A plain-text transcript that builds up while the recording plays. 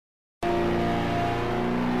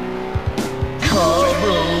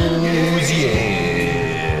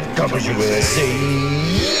Campus USA.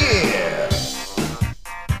 Yeah!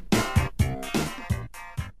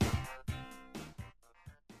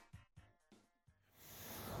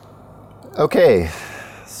 Okay,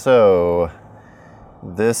 so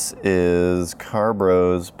this is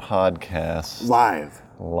Carbros Podcast. Live.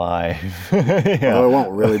 Yeah. Although it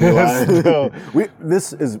won't really be live. No.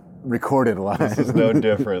 This is recorded live. This is no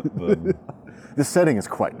different than This setting is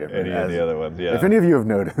quite different. any of the other ones, yeah. If any of you have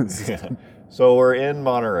noticed. Yeah. So we're in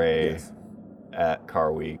Monterey Yes. at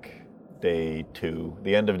Car Week, day 2,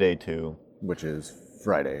 the end of day 2. Which is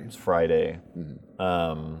Friday. It's Friday.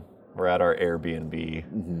 We're at our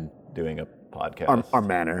Airbnb doing a podcast. Our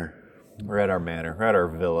manor. We're at our manor. We're at our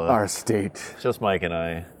villa. Our state. It's just Mike and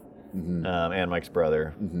I, and Mike's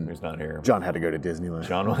brother, who's not here. John had to go to Disneyland.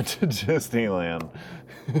 John went to Disneyland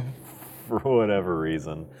for whatever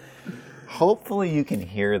reason. Hopefully you can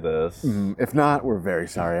hear this. If not, we're very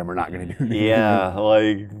sorry and we're not going to do it. Yeah,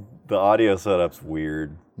 like the audio setup's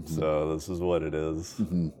weird, so this is what it is.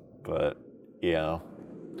 But yeah.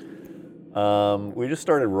 We just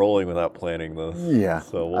started rolling without planning this. Yeah.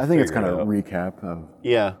 So we'll I think it's figure kind it of a out. recap of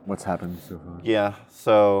Yeah. what's happened so far. Yeah.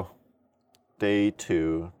 So day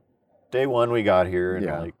 2. Day 1 we got here and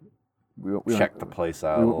Yeah. like We checked the place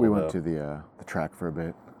out. we went to the track for a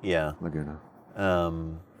bit. Yeah. Laguna.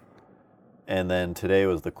 And then today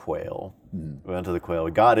was the quail. We went to the quail.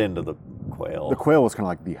 We got into the quail. The quail was kind of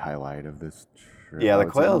like the highlight of this trip. Yeah, I the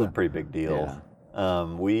would say. quail is a pretty big deal.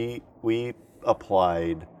 We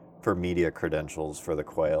applied for media credentials for the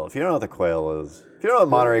quail. If you don't know what the quail is, if you don't know what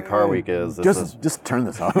Monterey Car Week is, this is Just turn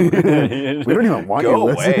this off. We don't even want you to go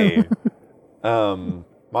listen. away.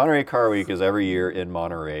 Monterey Car Week is every year in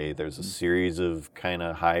Monterey. There's a series of kind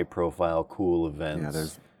of high-profile, cool events. Yeah,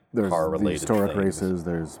 there's the car-related historic things. races.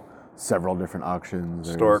 There's several different auctions.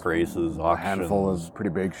 There's Historic races, a auctions, handful of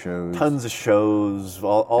pretty big shows. tons of shows,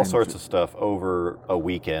 all sorts of stuff over a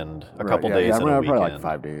weekend, a couple yeah, days yeah, in a probably weekend. like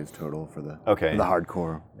 5 days total for the Okay. for the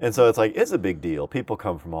hardcore. And so it's like, it's a big deal. People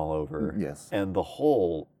come from all over. Yes. And the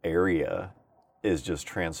whole area is just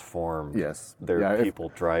transformed. Yes. There Yeah, are if-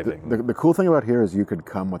 people driving. The cool thing about here is you could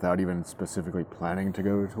come without even specifically planning to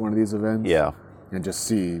go to one of these events. Yeah. And just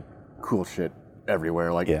see cool shit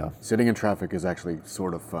everywhere. Like Yeah. sitting in traffic is actually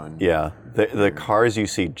sort of fun. Yeah. The cars you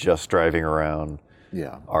see just driving around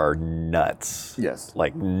Yeah. are nuts. Yes.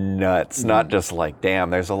 Like nuts. Not just like, damn,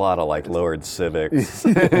 there's a lot of like lowered Civics,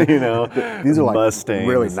 you know, These are like Mustangs.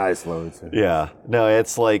 really nice loads. Yeah. No,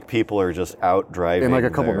 it's like people are just out driving. In like a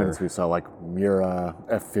couple their- minutes, we saw like Mura,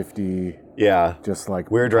 F50, Yeah. just like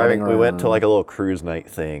We were driving, driving we went to around. like a little cruise night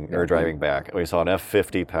thing, or driving back, and we saw an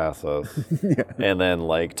F50 pass us, and then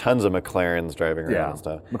like tons of McLarens driving around and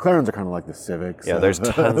stuff. McLarens are kind of like the Civics. Yeah, there's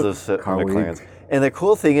tons of Car Week. McLarens. And the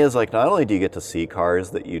cool thing is, like, not only do you get to see cars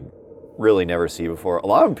that you'd really never see before, a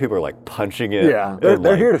lot of people are like punching it. Yeah, they're and,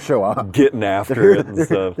 like, here to show off. getting after it and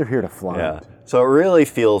stuff. They're here to flaunt. Yeah. So it really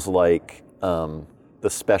feels like the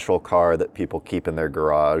special car that people keep in their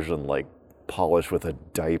garage and like polish with a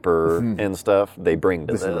diaper and stuff. They bring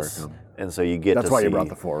to This is where it this, comes. and so you get That's to why see. you brought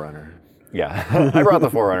the 4Runner. Yeah, I brought the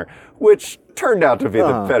 4Runner, which turned out to be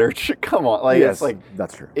the better. Come on, like Yes, it's like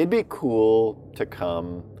that's true. it'd be cool to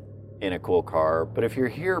come in a cool car, but if you're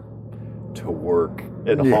here to work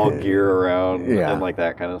and haul gear around Yeah. and like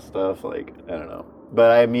that kind of stuff, like I don't know. But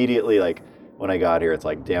I immediately like when I got here, it's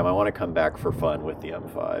like, damn, I want to come back for fun with the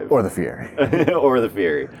M5 Or the Fury. or the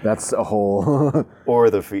Fury That's a whole.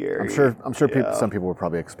 or the Fury. I'm sure Yeah. some people were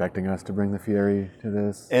probably expecting us to bring the Fury to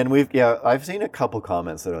this. And I've seen a couple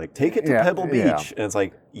comments that are like, take it to Yeah, Pebble Beach, yeah. and it's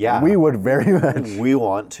like, yeah, We would very much. we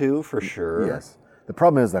want to for sure. Yes. The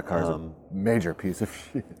problem is that car's a major piece of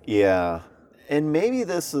shit. Yeah. And maybe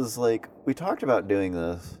this is like, we talked about doing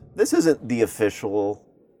this. This isn't the official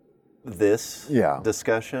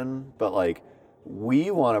discussion, but like, we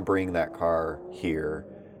want to bring that car here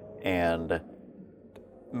and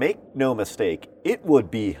make no mistake, it would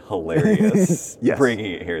be hilarious Yes.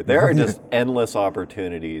 bringing it here. There are just endless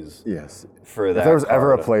opportunities Yes. for that If there was car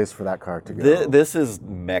ever a to- place for that car to go, This is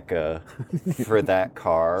Mecca for that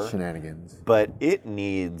car. shenanigans. But it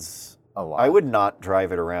needs A lot. I would not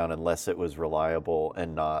drive it around unless it was reliable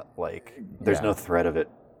and not like there's Yeah. no threat of it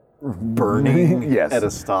burning Yes. at a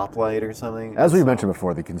stoplight or something. As we mentioned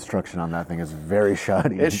before, the construction on that thing is very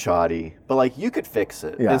shoddy. It's shoddy, but like you could fix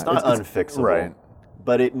it. Yeah, it's not it's- unfixable. right.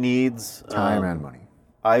 But it needs Time and money.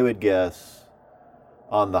 I would guess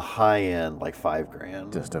on the high end like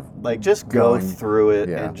 $5,000. Just of just go going- through it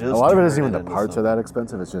Yeah. and just a lot of it isn't turn even the into parts are something. that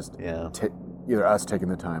expensive. It's just Yeah. either us taking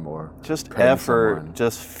the time or Just paying effort, someone.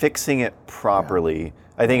 just fixing it properly.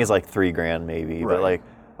 I think it's like $3,000 maybe, but Right. like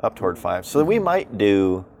up toward 5. So we might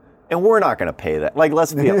do And we're not going to pay that. Like,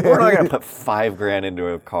 let's be, we're not going to put $5,000 into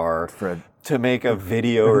a car to make a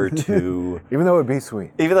video or two. Even though it'd be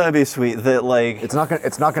sweet. Even though it'd be sweet, that like It's not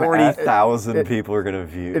gonna 40,000 people are going to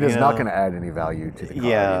view. It is not gonna add any value to the car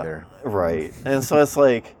either. Right. And so it's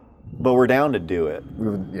like, but we're down to do it.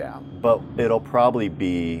 Yeah. But it'll probably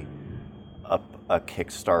be a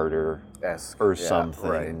Kickstarter or something.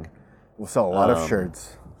 Right. We'll sell a lot of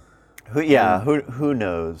shirts. Who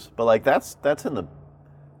knows? But like that's in the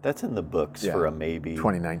books for a maybe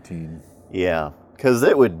 2019. Yeah, because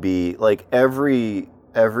it would be like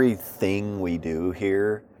everything we do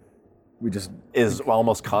here is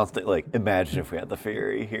almost constant. Like, imagine if we had the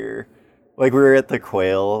ferry here. Like, we were at the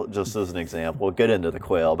Quail, just as an example. We'll get into the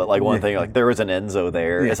Quail, but like one thing, like there was an Enzo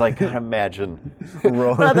there. It's like, imagine.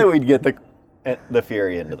 Not that we'd get the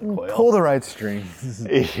ferry into the Quail. Pull the right strings.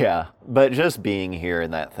 Yeah, but just being here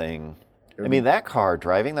in that thing. I mean, that car,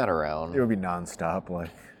 driving that around. It would be nonstop, like.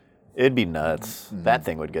 It'd be nuts. That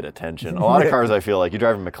thing would get attention. A lot of cars, I feel like, you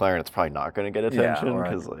drive a McLaren, it's probably not going to get attention. Yeah,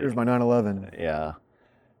 right. Like, here's my 911. Yeah.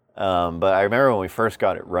 But I remember when we first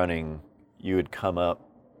got it running, you would come up,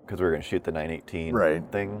 because we were going to shoot the 918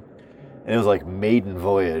 thing. And it was like, maiden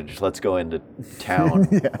voyage. Let's go into town.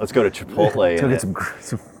 Let's go to Chipotle. Get some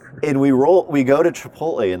and we go to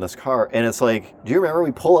Chipotle in this car, and it's like, do you remember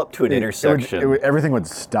we pull up to an intersection? Everything would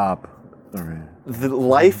stop. The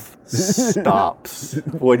life stops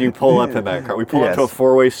when you pull up in that car. We pull up to a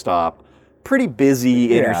four-way stop, pretty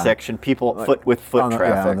busy intersection, people with foot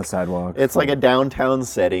traffic. on the sidewalk. It's like a downtown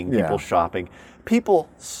setting, people shopping. People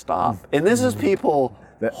stop. And this is people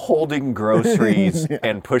holding groceries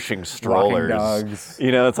and pushing strollers. Walking dogs.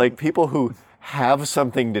 You know, it's like people who have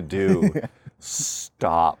something to do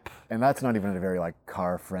stop. And that's not even a very like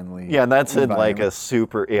car friendly. Yeah, and that's in like a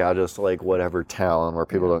super, just like whatever town where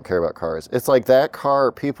people don't care about cars. It's like that car,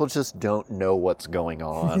 people just don't know what's going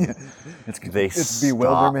on. It's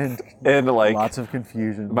bewilderment and like lots of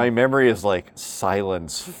confusion. My memory is like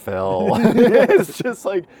silence fell. It's just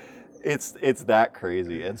like it's that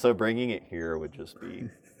crazy. And so bringing it here would just be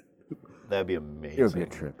that'd be amazing. It would be a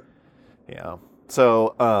trip. Yeah.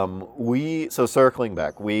 So so circling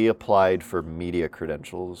back, we applied for media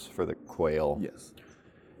credentials for the Quail. Yes.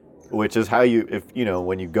 Which is how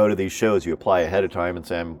when you go to these shows, you apply ahead of time and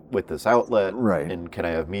say, I'm with this outlet. Right. And can I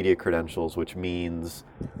have media credentials, which means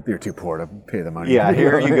you're too poor to pay the money. Yeah,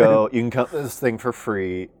 here you go. You can come to this thing for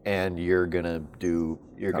free, and you're gonna do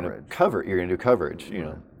coverage, you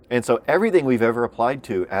know. And so everything we've ever applied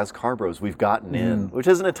to as Car Bros, we've gotten in, which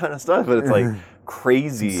isn't a ton of stuff, but it's like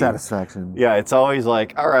crazy satisfaction. Yeah, it's always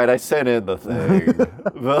like, all right, I sent in the thing,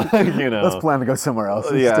 but, let's plan to go somewhere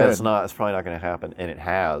else. Yeah, instead. it's probably not going to happen, and it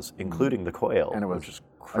has, including the Quail, which is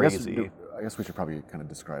crazy. I guess we should probably kind of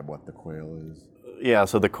describe what the Quail is. Yeah,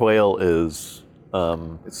 so the Quail is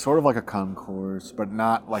it's sort of like a concourse, but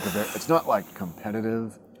not like it's not like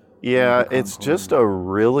competitive. Yeah, it's just a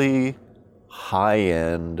really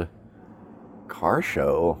high-end car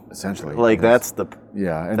show, essentially. Like that's the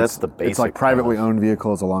and that's the basic. It's like privately owned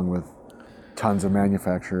vehicles along with tons of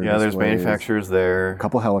manufacturers. Yeah, there's manufacturers there. A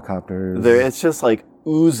couple helicopters. It's just like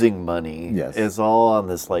oozing money. Yes, it's all on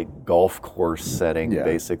this like golf course setting,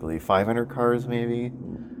 basically. 500 cars, maybe.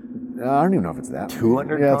 I don't even know if it's that.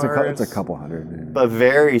 200 cars. Yeah, it's a couple hundred. Maybe. But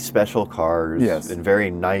very special cars. Yes, and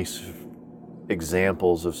very nice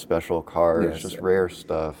examples of special cars, just rare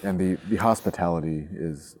stuff. And the hospitality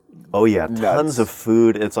is tons of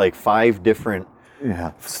food. It's like 5 different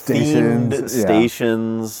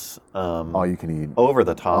stations. All you can eat. Over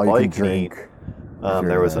the top. All you can drink. Eat.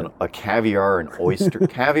 There was a caviar and oyster,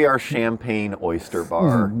 caviar champagne oyster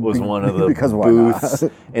bar was one of the booths.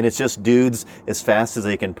 And it's just dudes as fast as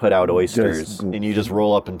they can put out oysters. And you just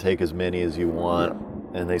roll up and take as many as you want.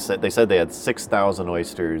 And they said they had 6,000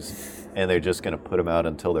 oysters. And they're just going to put them out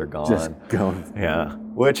until they're gone. Just going. Yeah.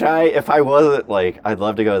 Which if I wasn't I'd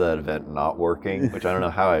love to go to that event not working, which I don't know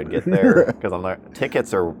how I'd get there because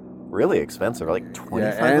tickets are really expensive, like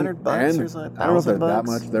 $2,500 or something. I don't know if they're that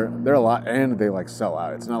much. They're a lot, and they sell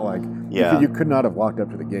out. It's not like you could not have walked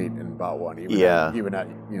up to the gate and bought one, even at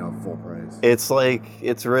full price.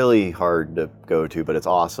 It's really hard to go to, but it's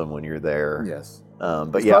awesome when you're there. Yes.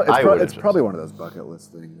 But it's probably one of those bucket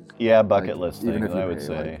list things. Yeah, bucket list things, I would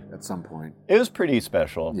say. At some point. It was pretty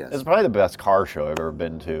special. Yes. It's probably the best car show I've ever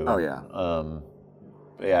been to. Oh, yeah.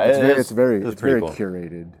 It's very cool.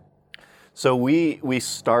 curated. So we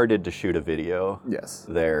started to shoot a video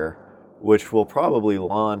there, which will probably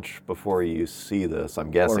launch before you see this,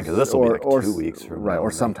 I'm guessing, because this will be 2 weeks from now. Right,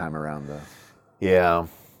 or sometime around the... Yeah.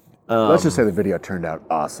 Let's just say the video turned out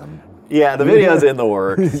awesome. Yeah, the video's in the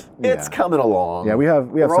works. It's coming along. Yeah, we have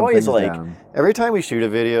We're some always things like, down. every time we shoot a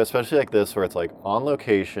video, especially like this, where it's like on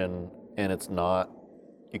location and it's not,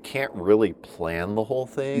 you can't really plan the whole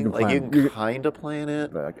thing. You can kind of plan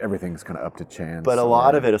it. But like everything's kind of up to chance. But a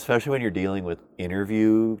lot of it, especially when you're dealing with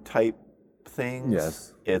interview type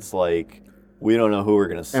things, it's like, we don't know who we're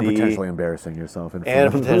going to see. And potentially embarrassing yourself. And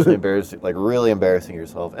potentially embarrassing, like really embarrassing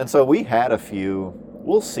yourself. And so we had a few,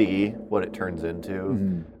 we'll see what it turns into.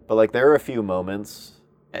 Mm-hmm. But like there are a few moments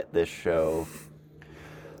at this show,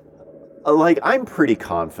 like I'm pretty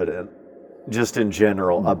confident just in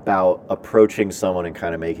general about approaching someone and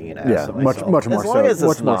kind of making an ass of myself. Much more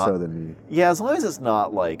so than me. Yeah, as long as it's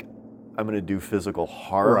not like, I'm going to do physical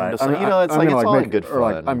harm. Right. To someone. It's like, it's all in good fun. Or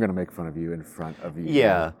like, I'm going to make fun of you in front of you.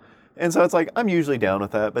 Yeah. And so it's like, I'm usually down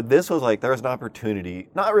with that, but this was like, there was an opportunity,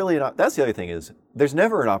 not really, that's the other thing is, there's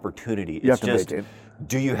never an opportunity. It's just,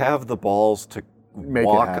 do you have the balls to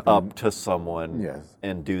walk up to someone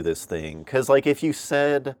and do this thing? Because like, if you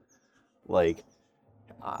said, like,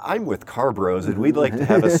 I'm with Car Bros and we'd like to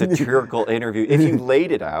have a satirical interview, if you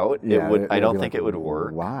laid it out, I don't think it would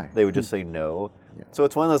work. Why? They would just say no. Yeah. So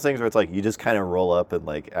it's one of those things where it's like, you just kind of roll up and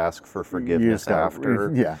like ask for forgiveness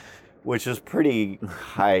after. Yeah. Which is pretty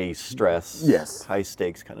high stress, high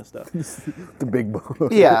stakes kind of stuff. The big boy.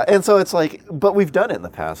 Yeah, and so it's like, but we've done it in the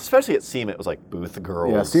past, especially at SEMA. It was like booth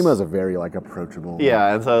girls. Yeah, SEMA's a very like approachable.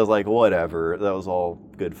 Yeah, and so I was like, whatever. That was all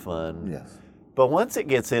good fun. Yes. But once it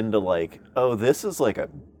gets into like, oh, this is like a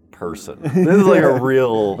person. This is like a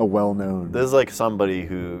well-known. This is like somebody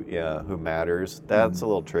who matters. That's a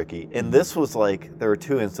little tricky. And this was like, there were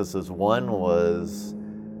two instances. One was,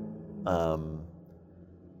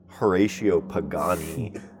 Horatio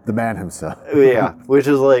Pagani. The man himself. Yeah, which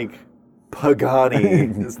is like, Pagani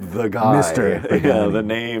is the guy. Mr. Pagani. Yeah, the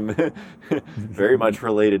name. Very much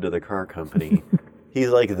related to the car company. He's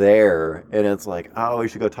like there, and it's like, oh, we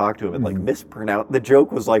should go talk to him and like mispronounce. The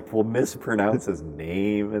joke was like, we'll mispronounce his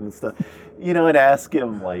name and stuff. And ask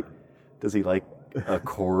him like, does he like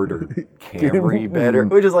Accord or Camry better?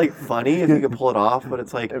 Which is like funny if you can pull it off, but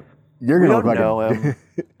it's like, we don't know him.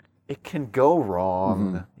 It can go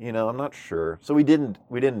wrong, I'm not sure. So we didn't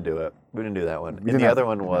do it. We didn't do that one. And the other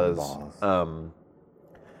one was,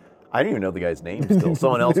 I didn't even know the guy's name still.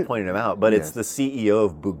 Someone else pointed him out, but it's the CEO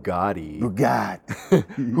of Bugatti.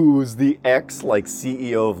 Who's the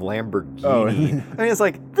CEO of Lamborghini. Oh. I mean, it's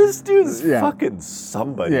like, this dude's fucking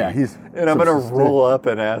somebody. Yeah, and I'm going to roll up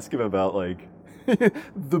and ask him about like,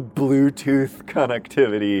 the Bluetooth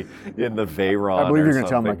connectivity in the Veyron. I believe you're going to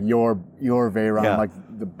tell him like your Veyron, like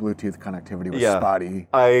the Bluetooth connectivity was spotty.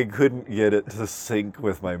 I couldn't get it to sync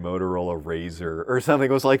with my Motorola Razr or something.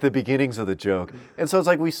 It was like the beginnings of the joke. And so it's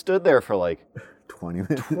like we stood there for like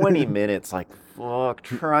 20 minutes, like fuck,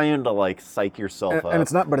 trying to like psych yourself up. And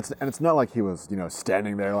it's not like he was,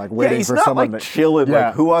 standing there like waiting for someone. He's not like chilling,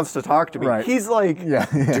 like who wants to talk to me. Right. He's like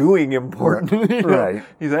doing important. Right.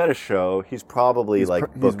 He's at a show. He's probably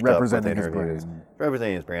booked representing up with interviews. his brand.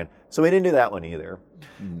 Representing his brand. So we didn't do that one either.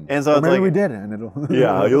 And so it's maybe like, we did, and it'll.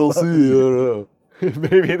 Yeah, you'll see. I don't know.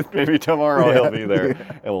 maybe tomorrow he'll be there,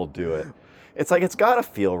 and we'll do it. It's like, it's got to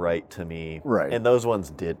feel right to me. Right. And those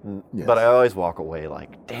ones didn't. Yes. But I always walk away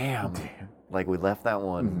like, damn. Like, we left that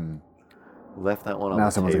one. Left that one on the table. Now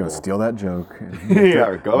someone's going to steal that joke.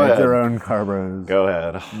 Go ahead. Make their own Car Bros. Go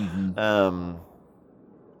ahead.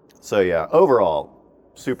 So, yeah, overall,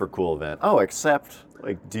 super cool event. Oh, except,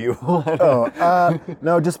 like, do you want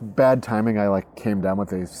no, just bad timing. I, came down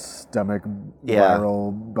with a stomach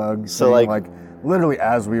viral bug. So, thing, literally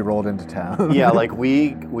as we rolled into town. Yeah,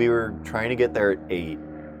 we were trying to get there at 8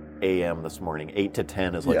 a.m. this morning. 8 to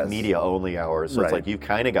 10 is media only hours. So it's like you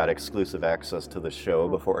kind of got exclusive access to the show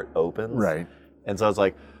before it opens. Right. And so it's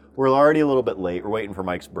like, we're already a little bit late. We're waiting for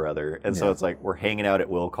Mike's brother. And so it's like, we're hanging out at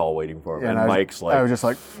Will Call waiting for him. Yeah, and Mike's like, I was just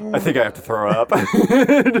like, I think I have to throw up.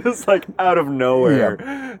 Just like out of nowhere.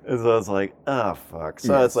 Yeah. And so it's like, oh, fuck.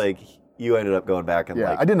 So it's like, you ended up going back and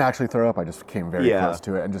I didn't actually throw up. I just came very close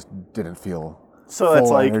to it and just didn't feel so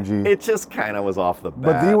it's like, energy. It just kind of was off the bat.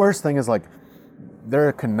 But the worst thing is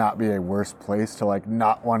there could not be a worse place to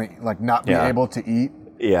not want to, not be able to eat.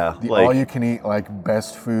 Yeah. All you can eat,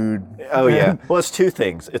 best food. Oh, yeah. Well, it's two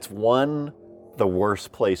things. It's one, the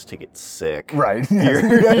worst place to get sick. Right.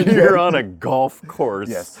 You're on a golf course.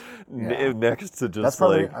 Yes. Next to just That's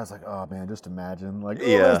probably, I was like, oh man, just imagine.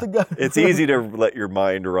 Where's the guy? It's easy to let your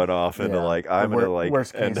mind run off into I'm going to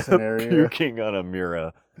worst end case up scenario. puking on a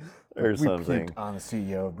Mira or something. Puked on the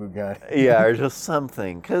CEO of Bugatti. Yeah, or just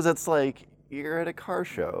something. Because it's like, you're at a car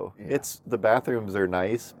show. Yeah. The bathrooms are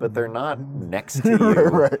nice, but they're not next to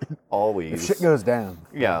you always. If shit goes down.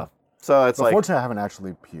 Yeah. So it's like... Fortunately, I haven't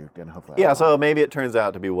actually puked, and hopefully Yeah, so maybe it turns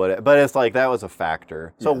out to be but it's like, that was a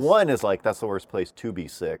factor. So one is like, that's the worst place to be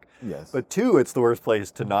sick. Yes. But two, it's the worst place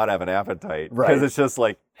to not have an appetite. Right. Because it's just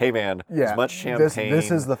like, hey man, as much champagne. This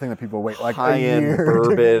is the thing that people wait like high-end a year.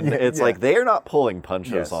 bourbon. It's like, they're not pulling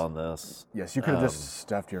punches on this. Yes, you could have just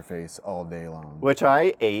stuffed your face all day long. Which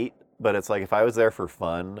I ate. But it's like, if I was there for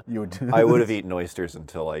fun, I would have eaten oysters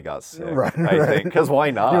until I got sick. I think, because why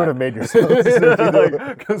not? You would have made yourself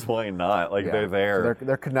sick. Because why not? Like, they're there. So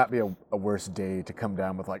there could not be a worse day to come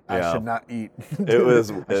down with, like, I should not eat. It was.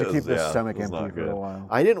 I should keep this stomach empty for a while.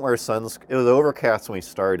 I didn't wear sunscreen. It was overcast when we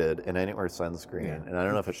started, and I didn't wear sunscreen. And I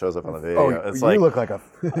don't know if it shows up on the video. It's you look like a...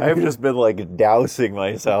 I've just been, like, dousing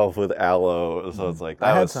myself with aloe. So it's like,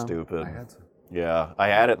 that was stupid. I had some. Yeah, I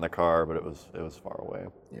had it in the car, but it was far away.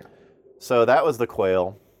 Yeah. So that was the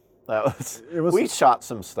quail. We shot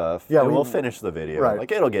some stuff. Yeah, we'll finish the video. Right.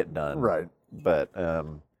 Like, it'll get done. Right. But I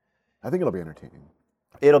think it'll be entertaining.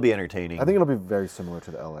 It'll be entertaining. I think it'll be very similar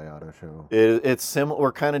to the LA Auto Show. It's similar.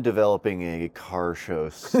 We're kind of developing a car show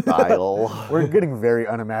style. We're getting very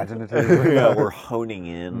unimaginative. Yeah, we're honing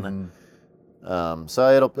in. Mm-hmm.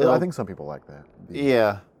 So it'll. I think some people like that.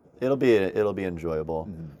 Yeah, it'll be enjoyable.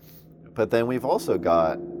 Mm-hmm. But then we've also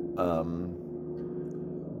got.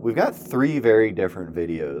 We've got 3 very different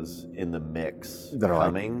videos in the mix that are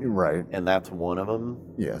coming. Right. And that's one of them.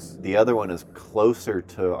 Yes. The other one is closer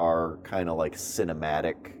to our kind of like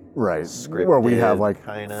cinematic scripted, where we have like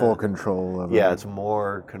kinda, full control of it. Yeah, it's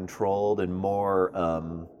more controlled and more...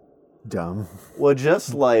 dumb. Well,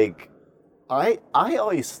 just like... I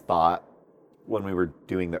always thought when we were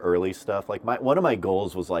doing the early stuff, like one of my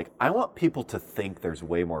goals was like, I want people to think there's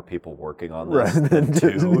way more people working on this than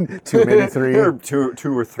 2. 2, maybe 3. Or 2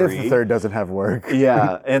 or 3. If the third doesn't have work.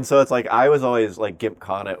 Yeah, and so it's like, I was always like,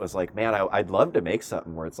 Gimp-Con, it was like, man, I'd love to make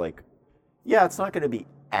something where it's like, yeah, it's not going to be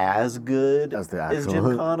as good as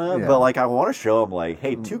Gymkhana, but like, I want to show them like,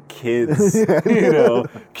 hey, 2 kids,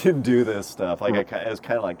 can do this stuff. Like, I was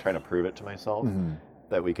kind of like trying to prove it to myself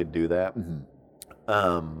that we could do that.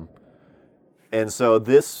 And so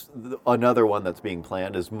another one that's being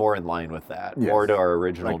planned is more in line with that, more to our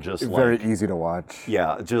original, like, just very easy to watch.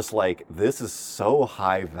 Yeah, just like, this is so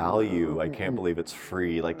high value, I can't believe it's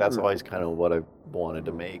free. Like, that's always kind of what I wanted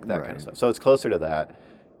to make, that kind of stuff. So it's closer to that.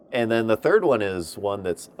 And then the third one is one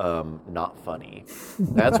that's not funny.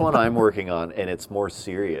 That's one I'm working on, and it's more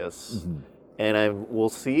serious. And we'll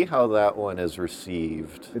see how that one is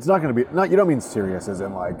received. It's not going to be, you don't mean serious as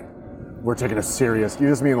in like, we're taking a serious. You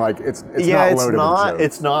just mean like it's not loaded with jokes.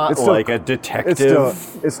 It's not like a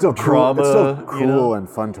detective. It's still drama. It's still cool and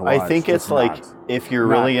fun to watch. I think it's like, if you're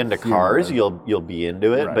really into cars, you'll be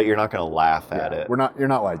into it, but you're not going to laugh at it. You're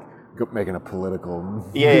not like making a political.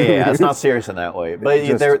 Yeah. It's not serious in that way. But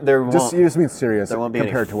you just mean serious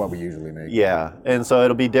compared to what we usually make. Yeah, and so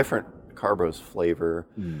it'll be different Carbros flavor.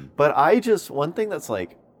 But one thing that's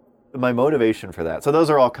like my motivation for that. So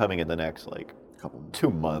those are all coming in the next like 2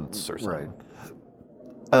 months or something.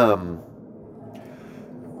 Right.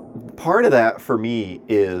 Part of that for me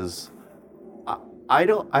is I've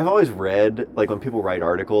always read, like, when people write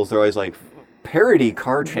articles, they're always like, parody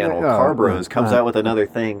car channel, Carbros comes out with another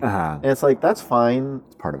thing. And it's like, that's fine.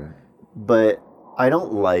 It's part of it. But I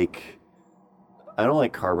don't like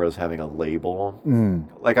Carbros having a label.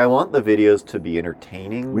 Like, I want the videos to be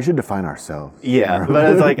entertaining. We should define ourselves. Yeah,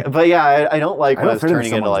 but it's like, I don't like when it's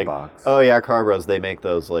turning into like, oh yeah, Carbros, they make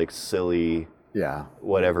those like silly,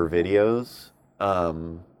 whatever videos.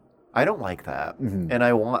 I don't like that, and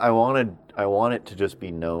I want it to just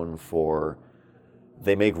be known for,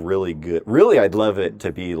 they make really good. Really, I'd love it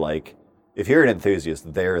to be like, if you're an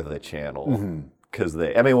enthusiast, they're the channel. Because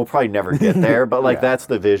we'll probably never get there, but like, that's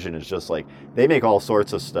the vision. It's just like, they make all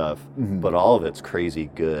sorts of stuff, but all of it's crazy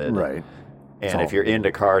good. Right. And if you're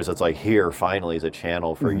into cars, it's like, here finally is a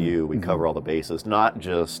channel for you. We cover all the bases, not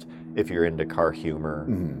just if you're into car humor,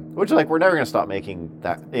 which, like, we're never going to stop making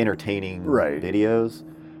that entertaining videos.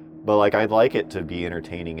 But like, I'd like it to be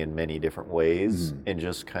entertaining in many different ways, and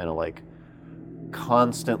just kind of like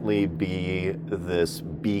constantly be this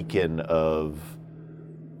beacon of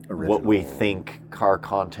what we think car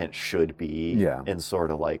content should be, and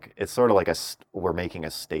sort of like, it's sort of like we're making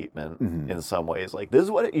a statement in some ways. Like, this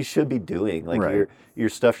is what you should be doing. Like, your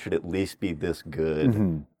stuff should at least be this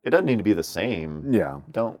good. It doesn't need to be the same.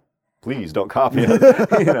 Please don't copy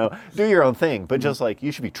it. Do your own thing. But just like,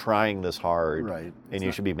 you should be trying this hard, and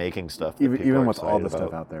you should be making stuff that even with all the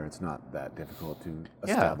stuff out there, it's not that difficult to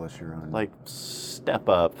establish your own. Like, step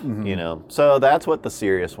up. So that's what the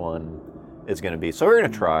serious one is going to be. So we're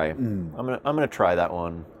going to try. I'm going to try that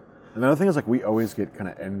one. Another thing is, like, we always get kind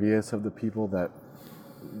of envious of the people that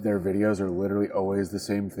their videos are literally always the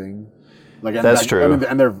same thing. Like that's true.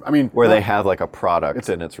 Where they have like a product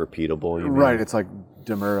and it's repeatable. Right. It's like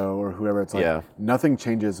DeMuro or whoever. It's like nothing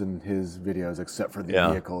changes in his videos except for the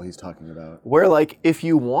vehicle he's talking about. Where like if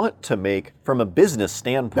you want to make from a business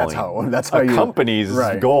standpoint, that's how a company's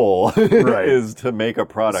goal is to make a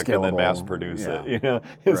product and then mass produce it. You know,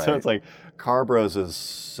 so it's like Car Bros is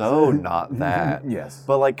so not that. Yes.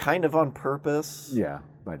 But like kind of on purpose. Yeah,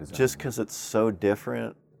 by design. Just because it's so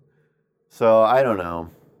different. So I don't know.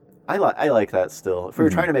 I like that still. If we were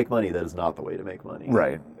trying to make money, that is not the way to make money.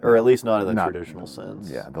 Right. Or at least not in the traditional sense.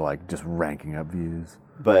 Yeah, they're like just ranking up views.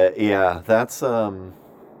 But yeah, that's where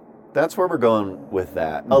we're going with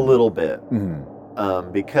that a little bit.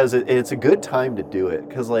 Because it's a good time to do it.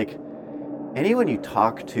 Because like anyone you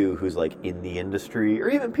talk to who's like in the industry, or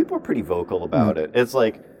even people are pretty vocal about it, it's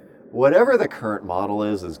like whatever the current model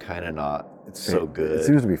is kind of not so good. It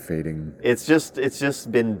seems to be fading. It's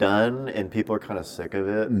just been done and people are kind of sick of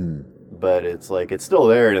it. But it's like it's still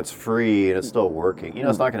there and it's free and it's still working. You know,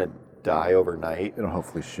 it's not going to die overnight. It'll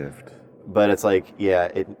hopefully shift. But it's like,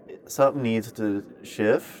 something needs to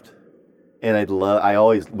shift. And I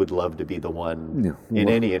always would love to be the one in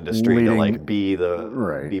any industry to like be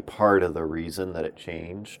be part of the reason that it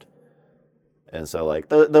changed. And so like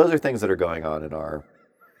those are things that are going on in our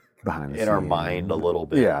mind a little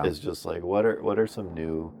bit. Is just like what are some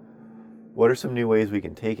new ways we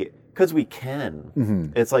can take it, because we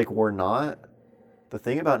can. It's like the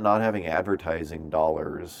thing about not having advertising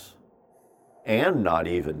dollars and not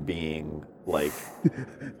even being like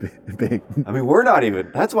big. I mean, we're not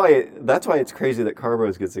even. That's why it's crazy that Car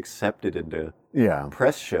Bros gets accepted into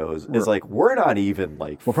press shows. It's like we're not even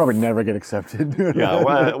like. We'll probably never get accepted.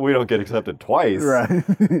 Well, we don't get accepted twice. Right.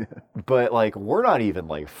 But like we're not even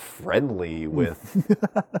like friendly with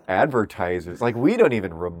advertisers. Like we don't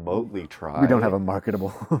even remotely try. We don't have a marketable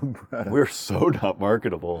product. We're so not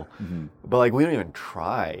marketable. But like we don't even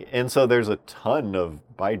try. And so there's a ton of,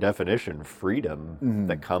 by definition, freedom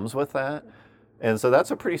that comes with that. And so that's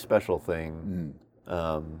a pretty special thing.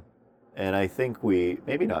 And I think we,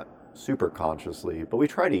 maybe not super consciously, but we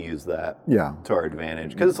try to use that to our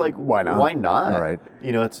advantage. Because it's like, why not? Why not? Right.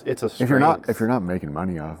 You know, it's a strength. If you're not making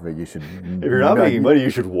money off of it, you should. If you're not making money, you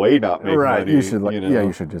should way not make money. You should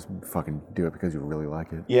you should just fucking do it because you really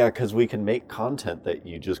like it. Yeah, because we can make content that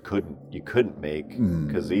you just couldn't make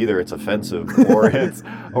because either it's offensive or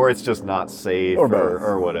it's just not safe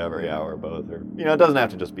or whatever. Yeah, or both. Or you know, it doesn't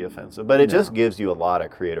have to just be offensive, but it just gives you a lot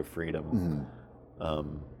of creative freedom.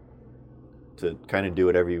 To kind of do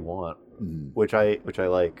whatever you want, which I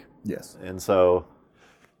like. Yes. And so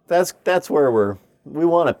that's where we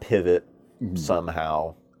want to pivot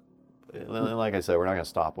somehow. And like I said, we're not going to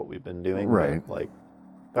stop what we've been doing. Right. But like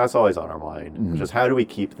that's always on our mind. Just how do we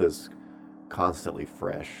keep this constantly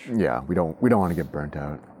fresh? Yeah, we don't want to get burnt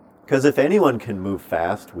out. Because if anyone can move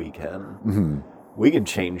fast, we can. We can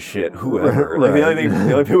change shit, whoever. Like the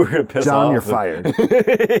only people we're gonna piss John, off. you're fired.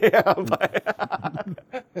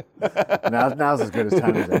 Now's as good as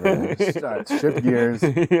time as ever. Start, shift gears.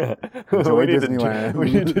 Enjoy Disneyland.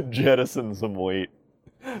 We need to jettison some weight.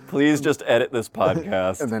 Please just edit this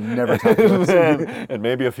podcast and then never talk about it. And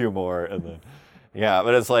maybe a few more, and then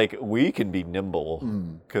but it's like we can be nimble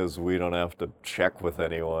because we don't have to check with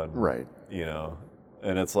anyone, right? You know,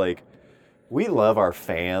 and it's like. We love our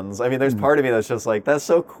fans. I mean, there's part of me that's just like, that's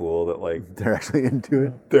so cool that like they're actually into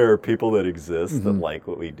it. There are people that exist that like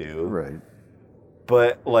what we do. Right.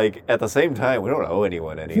 But like at the same time, we don't owe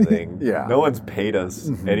anyone anything. No one's paid us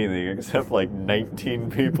anything except like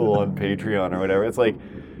 19 people on Patreon or whatever. It's like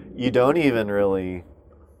you don't even really.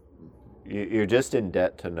 You're just in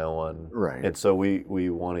debt to no one. Right. And so we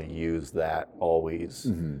want to use that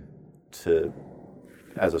always to.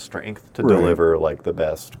 As a strength to deliver like the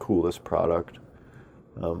best, coolest product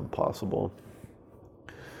possible.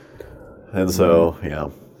 And so,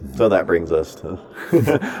 so that brings us to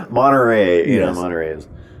Monterey. You know,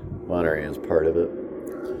 Monterey is part of it.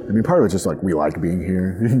 I mean, part of it's just like we like being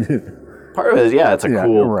here. Part of it is, it's a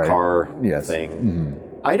cool car thing.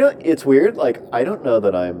 It's weird, like, I don't know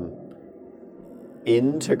that I'm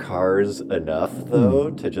into cars enough, though,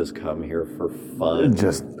 to just come here for fun.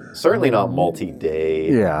 Certainly not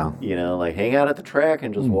multi-day. Yeah. You know, like hang out at the track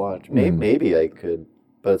and just watch. Maybe I could,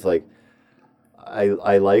 but it's like,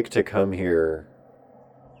 I like to come here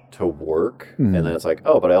to work, and then it's like,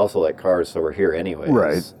 oh, but I also like cars, so we're here anyways.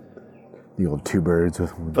 Right. The old two birds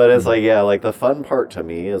with. But it's like, like the fun part to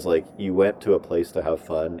me is like you went to a place to have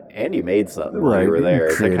fun and you made something while you were there.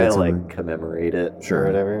 To kind of like commemorate it or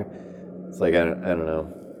whatever. It's like I don't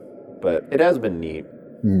know, but it has been neat.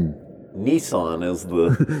 Nissan is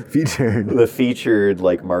the featured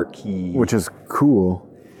like marquee, which is cool.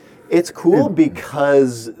 It's cool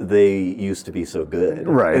because they used to be so good,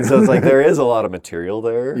 right? And so it's like there is a lot of material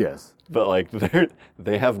there. Yes, but like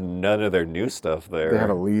they have none of their new stuff there. They have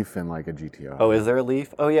a Leaf and like a GTR. Oh, is there a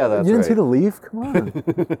Leaf? Oh yeah, that's right. You didn't see the Leaf? Come on.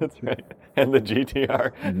 That's right. And the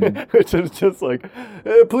GTR, which is just like,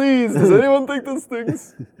 hey, please, does anyone think this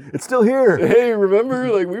thing's... It's still here. Hey, remember,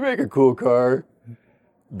 like we make a cool car.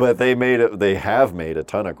 But they have made a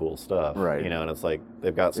ton of cool stuff, right? You know, and it's like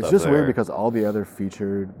they've got stuff. It's just there. weird because all the other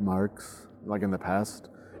featured marks, like in the past,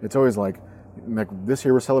 it's always like this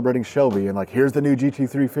year we're celebrating Shelby, and like here's the new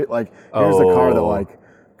GT3 Fit, like here's the car that like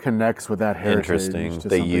connects with that heritage. Interesting.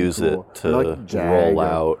 They use cool. It to like Jag, roll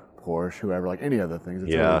out Porsche, whoever, like any other things.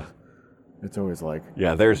 It's always like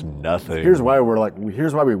there's nothing. Here's why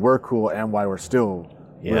we were cool and why we're still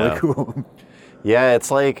really cool. Yeah,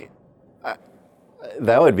 it's like.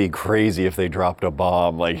 That would be crazy if they dropped a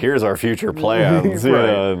bomb. Like, here's our future plans. You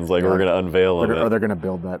know, and it's like, we're going to unveil them. Are they going to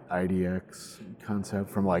build that IDX concept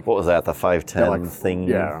from like... What was that, the 510 thing?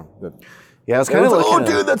 Yeah. Yeah, I was kind of looking oh,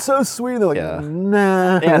 dude, that's so sweet. They're like,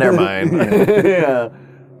 nah. Yeah, never mind.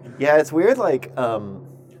 Yeah, it's weird, like, I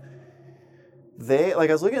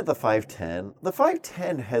was looking at the 510. The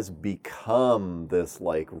 510 has become this,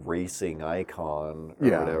 like, racing icon or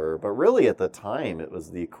whatever. But really, at the time, it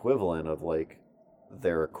was the equivalent of, like,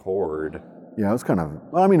 their Accord. Yeah, it was kind of.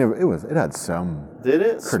 Well, I mean, it had some. Did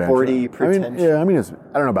it? Sporty, pretentious.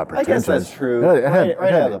 I don't know about pretentious. I guess that's true. It had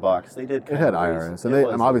right out of the box, they did. It had IRS,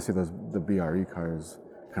 and obviously the BRE cars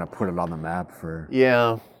kind of put it on the map for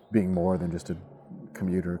being more than just a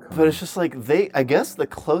commuter car. But it's just like I guess the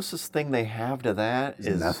closest thing they have to that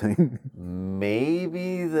is nothing.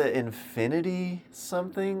 Maybe the Infiniti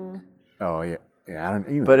something. Oh yeah. Yeah, I don't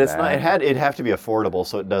even. But it's not. It'd have to be affordable,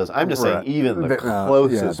 so it does. I'm just saying, even the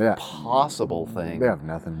closest possible thing. They have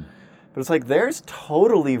nothing. But it's like there's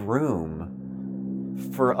totally room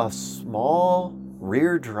for a small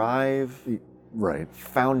rear drive,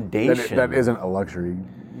 foundation that isn't a luxury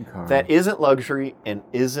car. That isn't luxury and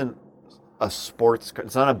isn't a sports car.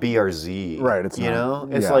 It's not a BRZ. Right. It's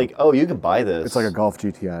It's like, oh, you can buy this. It's like a Golf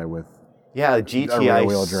GTI with. Yeah, a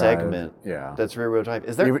GTI segment. Yeah. That's rear wheel drive.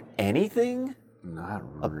 Is there anything? Not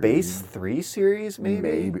really. A base 3 Series, maybe?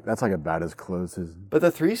 Maybe. That's like about as close as... But the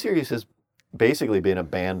 3 Series has basically been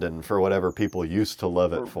abandoned for whatever people used to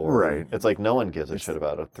love it for. Right. It's like no one gives a shit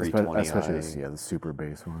about a 320i. Especially the super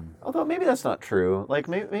base one. Although maybe that's not true. Like,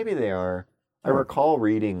 maybe they are. I recall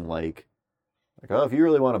reading, like, oh, if you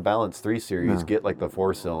really want a balanced 3 Series, get, like, the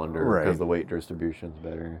 4-cylinder because the weight distribution's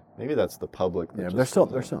better. Maybe that's the public. Yeah, but they're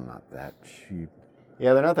still not that cheap.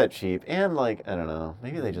 Yeah, they're not that cheap. And, like, I don't know.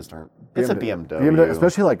 Maybe they just aren't. It's a BMW.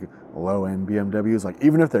 Especially, like, low-end BMWs. Like,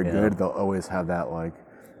 even if they're good, they'll always have that, like,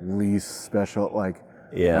 lease special, like,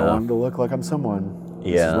 I wanted to look like I'm someone.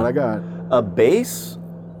 This is what I got. A base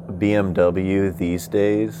BMW these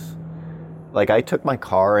days, like, I took my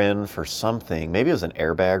car in for something. Maybe it was an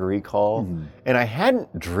airbag recall. Mm-hmm. And I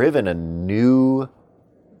hadn't driven a new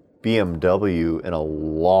BMW in a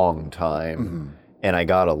long time. Mm-hmm. And I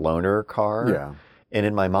got a loaner car. Yeah. And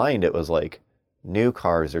in my mind, it was like, new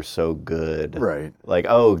cars are so good. Right. Like,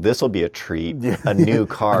 oh, this will be a treat, a new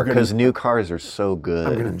car, because new cars are so good.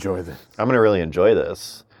 I'm going to enjoy this. I'm going to really enjoy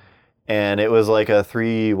this. And it was like a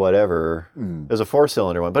 3 whatever. It was a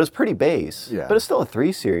 4-cylinder one, but it's pretty base. Yeah. But it's still a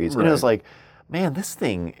 3 Series. Right. And it was like, man, this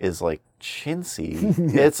thing is like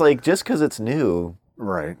chintzy. It's like, just because it's new.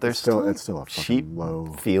 Right. There's it's still a cheap low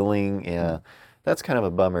feeling. Yeah. That's kind of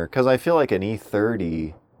a bummer, because I feel like an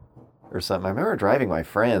E30... or something. I remember driving my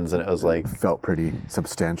friends and it was like... Felt pretty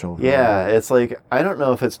substantial. Yeah, it's like, I don't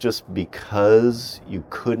know if it's just because you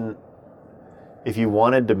couldn't... If you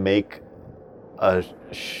wanted to make a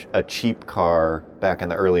cheap car back in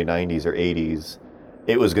the early 90s or 80s,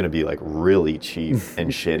 it was going to be like really cheap and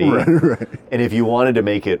shitty. Right. And if you wanted to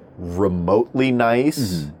make it remotely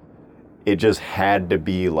nice... It just had to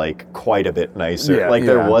be like quite a bit nicer.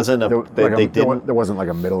 There wasn't there wasn't like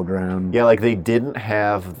a middle ground. Yeah, like they didn't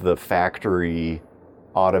have the factory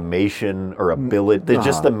automation or ability,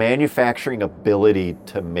 just the manufacturing ability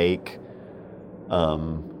to make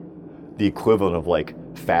the equivalent of like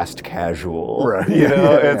fast casual. Right. You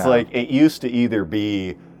know, it's like it used to either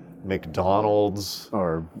be McDonald's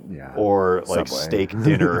or like Subway. steak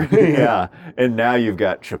dinner. Yeah. And now you've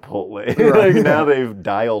got Chipotle. Like now they've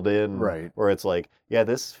dialed in where it's like, yeah,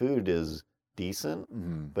 this food is decent,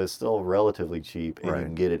 but it's still relatively cheap and you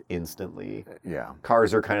can get it instantly. Yeah.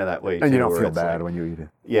 Cars are kind of that way too. And you don't feel bad when you eat it.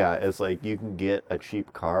 Yeah, it's like you can get a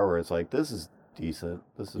cheap car where it's like, this is decent.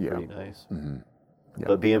 This is pretty nice. Mm-hmm. Yeah.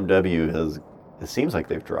 But BMW it seems like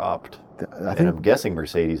they've dropped. I And think. I'm guessing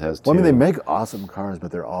Mercedes has too. Well, I mean, they make awesome cars,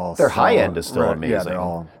 but they're all. Their high end is still right, amazing. Yeah, they're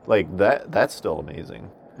all. Like that's still amazing.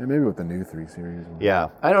 And maybe with the new 3 Series. Yeah,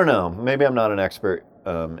 I don't know. Maybe I'm not an expert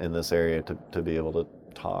in this area to be able to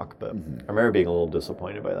talk, but I remember being a little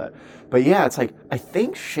disappointed by that. But yeah, it's like I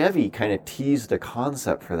think Chevy kind of teased a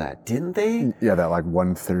concept for that, didn't they? Yeah, that like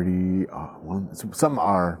 130, something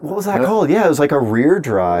R. What was that called? Yeah, it was like a rear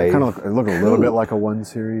drive. Kind of looked a little bit like a 1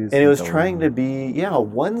 Series. And it was trying to be, a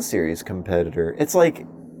 1 Series competitor. It's like,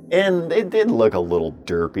 and it did look a little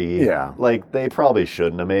derpy. Yeah. Like, they probably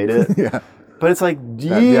shouldn't have made it. Yeah. But it's like,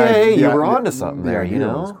 you were onto something there, you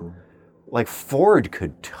know? Was cool. Like, Ford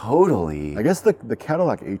could totally. I guess the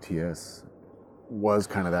Cadillac ATS was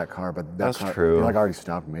kind of that car, but That's car, true. They like already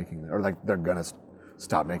stopped making it, or like they're gonna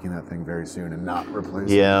stop making that thing very soon and not replace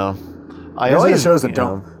it. Yeah. I It always shows that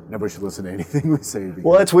nobody should listen to anything we say.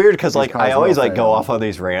 Well, it's weird because like cars I always will like go fail. off on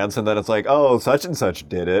these rants and then it's like, oh, such and such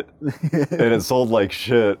did it, and it sold like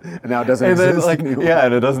shit, And now it doesn't and then exist like anymore.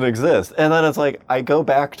 and it doesn't exist, and then it's like I go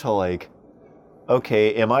back to like,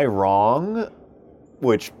 okay, am I wrong?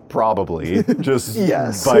 Which probably just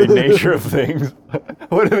Yes. by nature of things.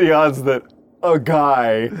 What are the odds that a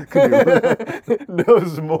guy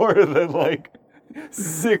knows more than like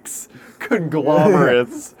 6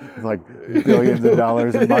 conglomerates? Like billions of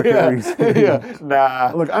dollars in market research. Yeah.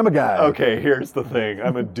 Nah. Look, I'm a guy. Okay, here's the thing.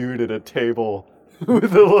 I'm a dude at a table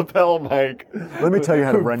with a lapel mic. Let me tell you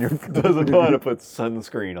how to run your Doesn't know how to put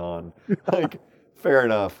sunscreen on. Like, fair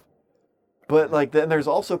enough. But like, then there's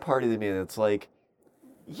also part of me that's like,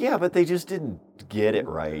 yeah, but they just didn't get it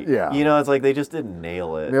right. Yeah. You know, it's like they just didn't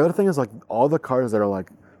nail it. The other thing is like all the cars that are like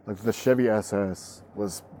the Chevy SS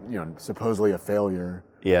was, supposedly a failure.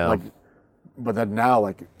 Yeah. Like, but then now,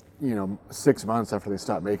 like, 6 months after they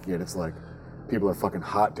stopped making it, it's like people are fucking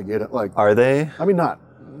hot to get it. Like, Are they? I mean,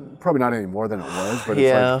 probably not any more than it was, but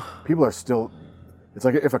Yeah. it's like people are still. It's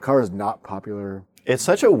like if a car is not popular, It's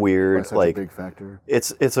such a weird, that's such like, a big factor.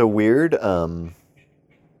 it's a weird,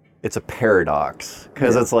 it's a paradox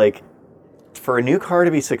because it's like, for a new car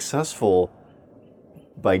to be successful,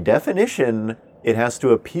 by definition, it has to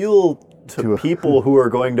appeal to people who are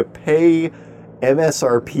going to pay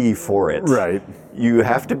MSRP for it. Right. You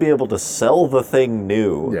have to be able to sell the thing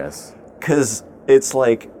new. Yes. Because it's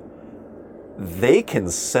like, they can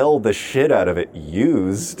sell the shit out of it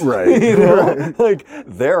used. Right. You know? Right. Like,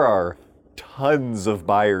 there are tons of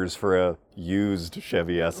buyers for a used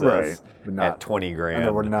Chevy SS Right. But not- at 20 grand. And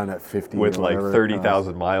there were none at 50 with or like whatever it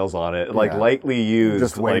 30,000 miles on it. Like, Yeah. lightly used.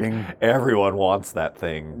 Just waiting. Like, everyone wants that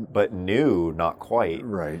thing. But new, not quite. cost.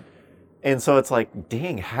 Right. And so it's like,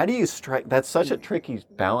 dang, how do you strike? That's such a tricky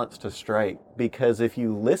balance to strike, because if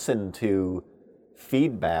you listen to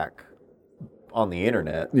feedback on the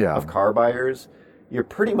internet Yeah. of car buyers, you're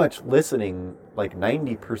pretty much listening, like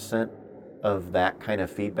 90% of that kind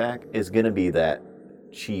of feedback is going to be that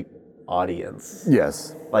cheap audience.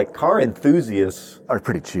 Yes. Like, car enthusiasts Are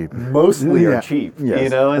pretty cheap. mostly Yeah. are cheap. Yes. You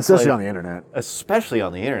know, it's especially like- on the internet. especially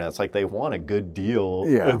on the internet, it's like they want a good deal,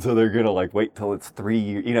 Yeah. and so they're gonna like wait till it's 3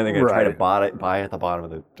 years. You know, they're gonna try to Right. buy at the bottom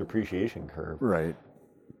of the depreciation curve. Right.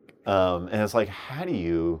 And it's like, how do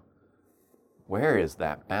you? Where is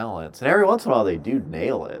that balance? And every once in a while, they do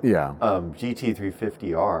nail it. Yeah.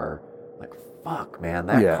 GT350R, like, fuck, man,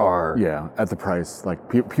 that yeah. car. Yeah. At the price, like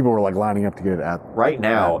people were like lining up to get it at. Right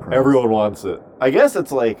now, that price. everyone wants it. I guess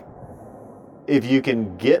it's like, if you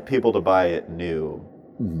can get people to buy it new,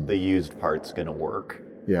 the used part's gonna work.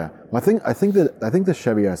 Yeah. Well, I think the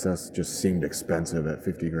Chevy SS just seemed expensive at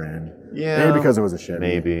 50 grand. Yeah. Maybe because it was a Chevy.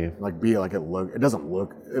 Maybe. Like it doesn't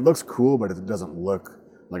look. It looks cool, but it doesn't look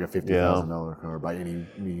like a $50,000 car by any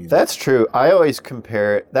means. That's true. I always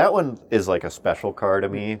compare it. That one is like a special car to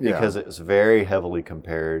me Yeah. because it's very heavily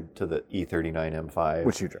compared to the E39 M5,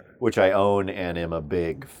 Which you drive. which I own and am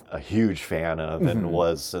a huge fan of, and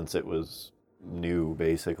was since it was new,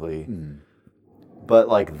 basically. But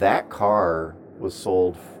like, that car was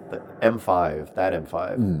sold, the M5, that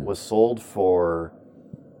M5 was sold for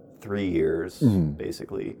 3 years,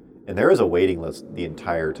 basically. And there was a waiting list the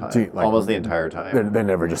entire time, See, like, almost the entire time. They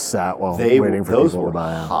never just sat while They waiting for those people were to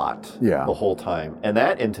buy them. hot Yeah. the whole time, and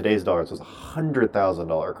that in today's dollars was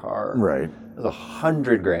 $100,000 car. Right. It was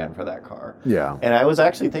 $100 grand for that car. Yeah. And I was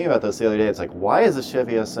actually thinking about this the other day. It's like, why is a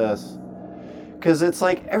Chevy SS? Because it's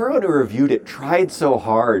like everyone who reviewed it tried so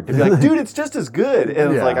hard to be like, dude, it's just as good.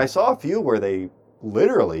 And it's Yeah. like, I saw a few where they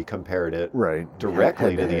literally compared it Right.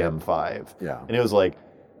 directly to the Head-to-head. M5. Yeah. And it was like,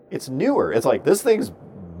 it's newer. It's like, this thing's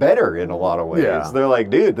better in a lot of ways. Yeah. They're like,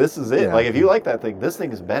 dude, this is it. Yeah. Like, if you like that thing, this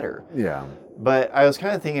thing is better. Yeah. But I was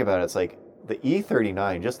kind of thinking about it. It's like the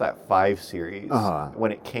E39, just that 5 Series, Uh-huh.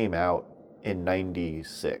 when it came out, in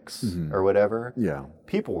 96 or whatever,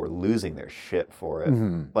 people were losing their shit for it.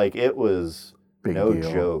 Like, it was Big no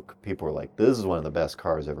deal. joke. People were like, this is one of the best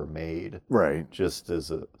cars ever made. Right. Just as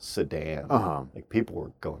a sedan. Uh-huh. Like, people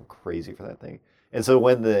were going crazy for that thing. And so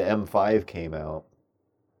when the M5 came out,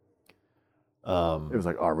 it was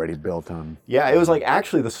like already built on. yeah, it was like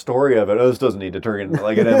actually the story of it. Oh, this doesn't need to turn into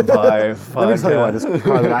like an M5. Let me tell you why this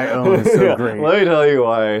car that I own is so Yeah, great. let me tell you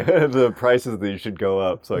why the prices of these should go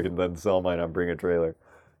up so I can then sell mine on Bring a Trailer.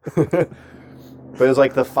 But it was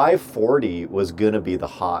like the 540 was going to be the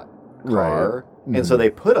hot car. Right. And so they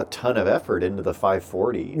put a ton of effort into the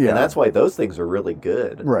 540. Yeah. And that's why those things are really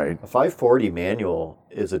good. Right. A 540 manual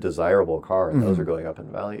is a desirable car, and those are going up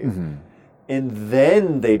in value. And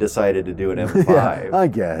then they decided to do an M5. Yeah, I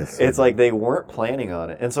guess. It's like they weren't planning on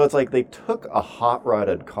it. And so it's like they took a hot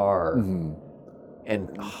rodded car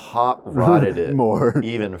and hot rodded it More.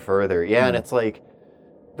 even further. Yeah, and it's like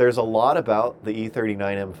there's a lot about the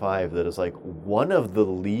E39 M5 that is like one of the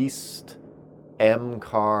least M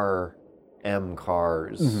cars.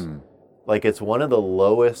 Like, it's one of the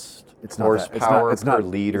lowest horsepower per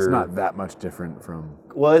liter. It's not that much different from.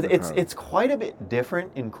 Well, it's quite a bit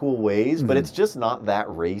different in cool ways, but it's just not that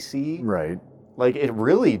racy. Right. Like, it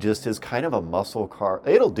really just is kind of a muscle car.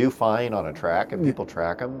 It'll do fine on a track if people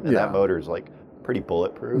track them, and that motor is like pretty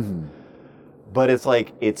bulletproof. But it's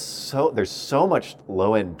like there's so much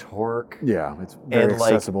low end torque. Yeah, it's very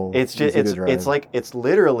accessible. It's just easy to drive. it's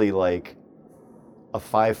literally like a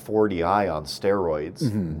 540i on steroids,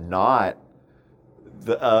 not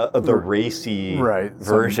the racy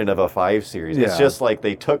version of a 5 Series. It's just like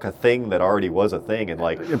they took a thing that already was a thing and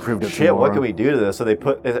like, improved it shit, what more. can we do to this? So they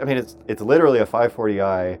put, I mean, it's literally a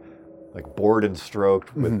 540i, like bored and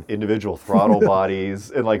stroked with individual throttle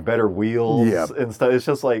bodies and like better wheels and stuff. It's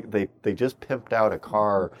just like they just pimped out a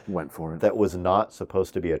car Went for it. that was not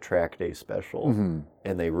supposed to be a track day special,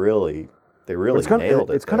 and they really nailed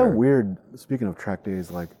it. It's kind of weird. Speaking of track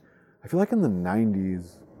days, like I feel like in the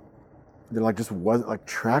 '90s, there like just wasn't like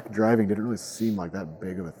track driving didn't really seem like that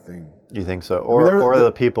big of a thing. You think so, or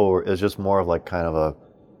the people is just more of like kind of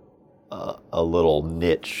a little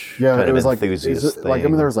niche kind of enthusiast thing. Like I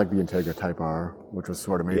mean, there was like the Integra Type R, which was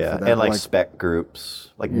sort of made for that. And like spec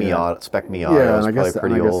groups, like Miata, spec Miata. Yeah, was and I guess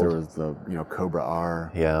pretty old. there was the Cobra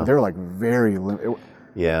R. Yeah, but they were like very limited.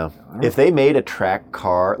 Yeah. If they made a track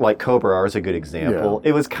car, like Cobra R is a good example,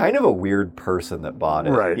 it was kind of a weird person that bought it.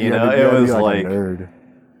 Right. You know, it was like a nerd.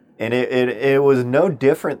 And it was no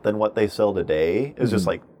different than what they sell today. It was just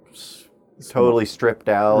like totally stripped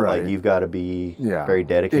out. Right. Like, you've got to be very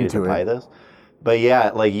Into dedicated to buy it. this. But yeah,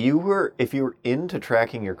 like if you were into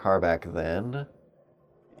tracking your car back then,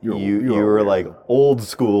 you were like old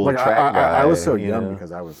school like track guy. I was so you young know?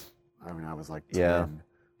 because I was like 10. Yeah.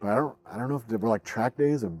 But I don't know if were like track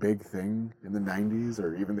days a big thing in the 90s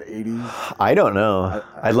or even the 80s. I don't know.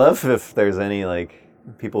 I'd love if there's any like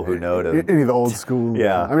people who know to Any of the old school.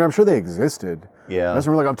 Yeah. I mean, I'm sure they existed. Yeah. I just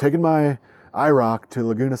remember like I'm taking my IROC to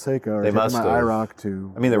Laguna Seca or They taking must my have. IROC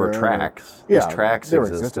to. I mean, there were wherever. tracks. Yeah, These tracks they were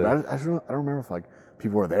existed. I don't remember if like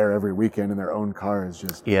people were there every weekend in their own cars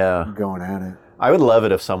just Yeah. going at it, I would love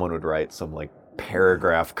it if someone would write some like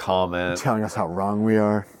paragraph comment telling us how wrong we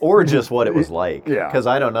are. or just what it was like. Yeah. Because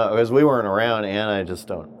I don't know. Because we weren't around, and I just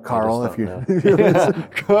don't. Carl, I just if don't you-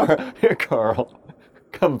 know. Yeah. Carl,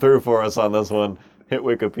 come through for us on this one. Hit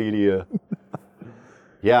Wikipedia.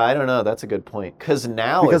 Yeah, I don't know. That's a good point. Because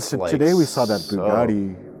now Because it's like today we saw that so-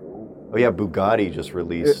 Bugatti, Oh yeah, Bugatti just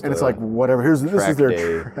released. and it's like whatever. This is track their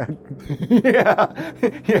day. track.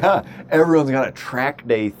 yeah. Everyone's got a track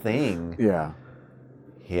day thing. Yeah.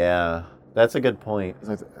 Yeah, that's a good point. It's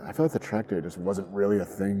like, I feel like the track day just wasn't really a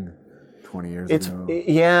thing 20 years It's ago.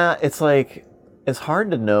 it's like it's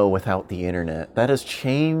hard to know without the internet. That has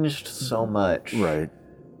changed so much. Right.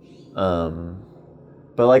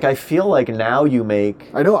 But like I feel like now you make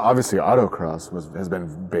I know obviously autocross has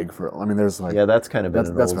been big for, I mean there's like, that's kind of been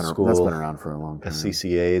an that's old been school. that's been around for a long time.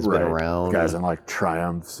 CCA has been around. Guys in like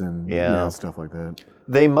Triumphs and stuff like that.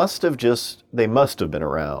 They must have been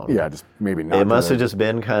around. Yeah, just maybe not. It must have just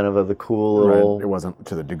been kind of the cool little. It wasn't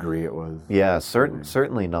to the degree it was. Yeah,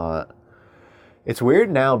 certainly not. It's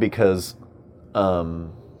weird now because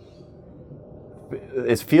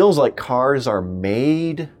it feels like cars are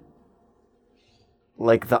made.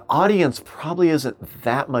 Like the audience probably isn't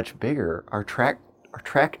that much bigger. Are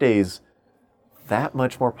track days that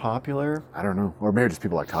much more popular? I don't know, or maybe just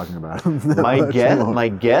people like talking about them. My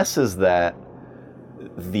guess is that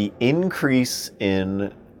the increase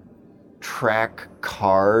in track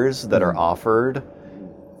cars that are offered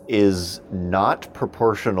is not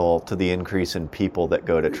proportional to the increase in people that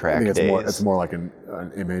go to track days. It's more like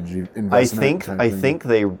an image investment. I think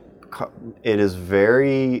it is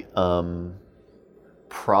very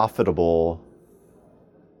profitable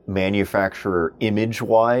manufacturer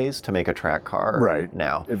image-wise to make a track car right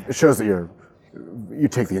now. It shows that you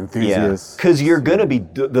take the enthusiasts. Because you're going to be,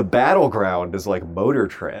 the battleground is like Motor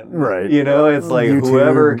Trend. Right. You know, it's like YouTube,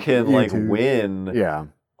 whoever can like win yeah.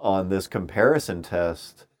 on this comparison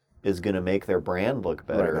test is going to make their brand look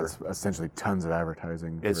better. Right, that's essentially tons of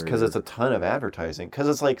advertising. It's because it's a ton of advertising. Because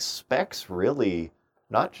it's like specs really,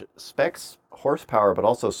 not specs horsepower, but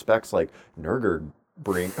also specs like Nürburgring.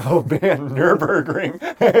 Oh man, Nürburgring.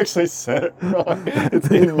 I actually said it wrong. It's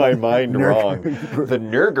in my mind wrong. The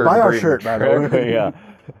Nürburgring. Buy our shirt, by the way. Yeah.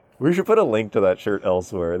 We should put a link to that shirt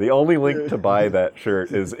elsewhere. The only link to buy that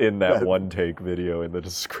shirt is in that one take video in the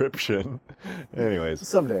description. Anyways.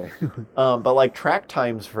 Someday. But like track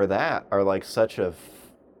times for that are like such a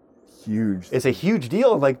huge. It's a huge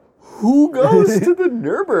deal. Like who goes to the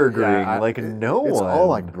Nürburgring? Yeah, no one. It's all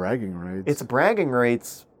like bragging rights. It's bragging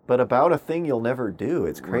rights, but about a thing you'll never do.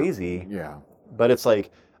 It's crazy. Yeah. But it's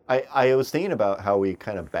like I was thinking about how we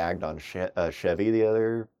kind of bagged on Chevy the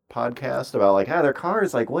other podcast about like, their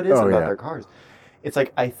cars, like what is it about their cars? It's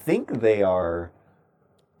like I think they are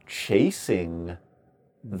chasing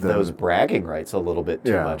those bragging rights a little bit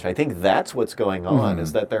too much. I think that's what's going on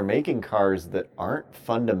is that they're making cars that aren't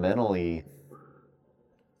fundamentally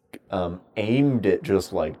aimed at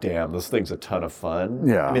just like, damn, this thing's a ton of fun.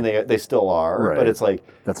 Yeah. I mean, they still are, but it's like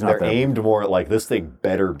they're aimed more at like this thing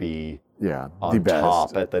better be on the best.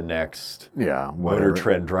 top at the next Motor whatever.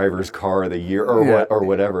 Trend driver's car of the year or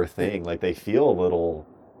whatever thing. Like they feel a little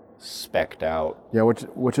specced out. Yeah,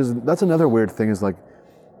 which is that's another weird thing is like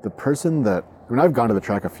the person that I've gone to the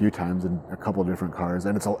track a few times in a couple of different cars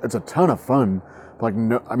and it's a ton of fun. But like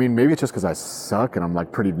no, I mean maybe it's just because I suck and I'm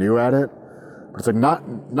like pretty new at it. But it's like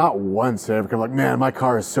not once did I ever come like, man, my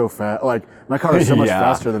car is so fast. Like my car is so much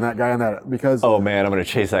faster than that guy on that because oh man, I'm gonna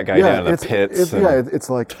chase that guy down in the pits. It's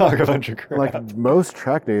like talk a bunch of crap. Like most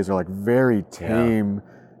track days are like very tame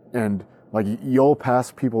and like you'll pass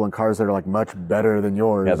people in cars that are like much better than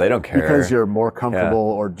yours. Yeah, they don't care because you're more comfortable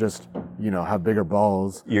or just have bigger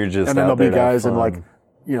balls. You're just and then there'll be guys in like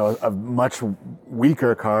a much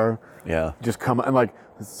weaker car. Yeah, just come and like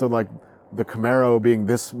so like. The Camaro being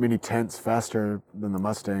this many tenths faster than the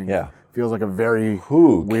Mustang feels like a very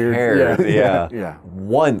weird... cares? Yeah.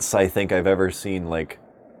 Once I think I've ever seen like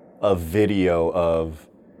a video of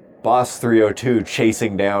Boss 302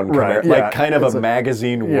 chasing down Camaro, like kind of a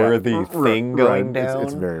magazine-worthy thing going down.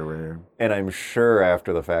 It's very rare. And I'm sure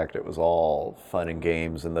after the fact it was all fun and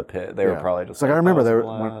games in the pit. They were probably just like I remember there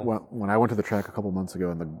when I went to the track a couple months ago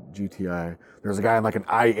in the GTI, there was a guy in like an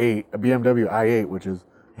i8, a BMW i8, which is...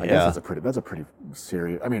 I guess that's a pretty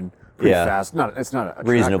serious. I mean, pretty fast. It's not a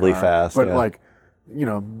reasonably car, fast, but like,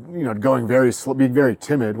 going very slow, being very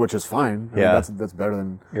timid, which is fine. I mean, that's better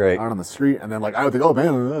than out on the street. And then like I would think, oh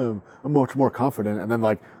man, I'm much more confident. And then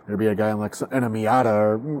like there'd be a guy in like in a Miata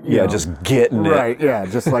or just getting it right. Yeah,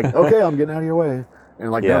 just like okay, I'm getting out of your way.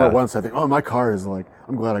 And like never once I think, oh, my car is like,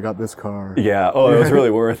 I'm glad I got this car. Yeah. Oh, it was really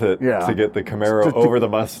worth it to get the Camaro over the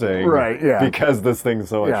Mustang. Right. Yeah. Because this thing's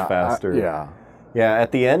so much faster. Yeah,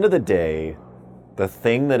 at the end of the day, the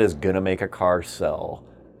thing that is going to make a car sell,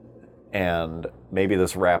 and maybe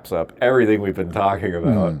this wraps up everything we've been talking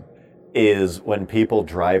about, is when people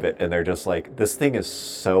drive it and they're just like, this thing is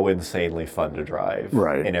so insanely fun to drive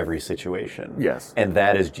in every situation. Yes. And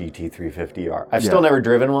that is GT350R. I've still never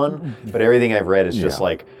driven one, but everything I've read is just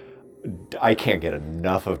like, I can't get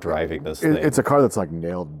enough of driving this thing. It's a car that's like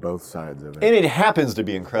nailed both sides of it. And it happens to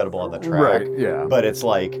be incredible on the track. Right, yeah. But it's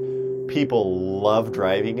like... people love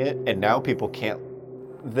driving it, and now people can't.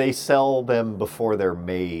 They sell them before they're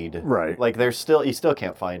made. Right. Like you still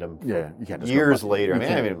can't find them. Yeah, you can't. Just years later, I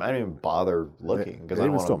don't even bother looking because I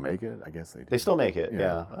don't still make it. I guess they do. They still make it.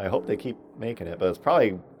 Yeah. I hope they keep making it, but it's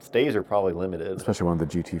probably stays are probably limited. Especially one of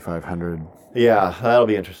the GT500. Yeah, that'll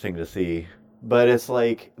be interesting to see. But it's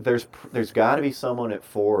like there's got to be someone at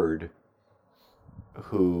Ford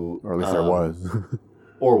who, or at least there was.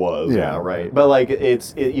 Or was, right. But like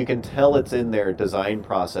you can tell it's in their design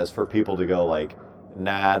process for people to go like,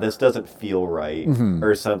 nah, this doesn't feel right,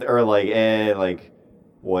 or something, or like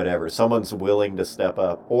whatever. Someone's willing to step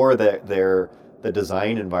up, or that the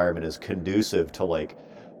design environment is conducive to like,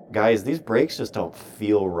 guys, these brakes just don't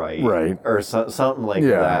feel right, or something like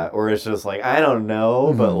that, or it's just like I don't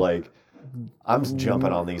know, but like I'm just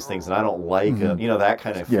jumping on these things and I don't like it. You know, that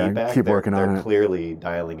kind of feedback. Keep working on it. They're clearly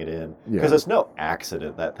dialing it in. Because it's no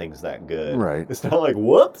accident that thing's that good. Right. It's not like,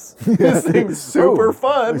 whoops, this thing's super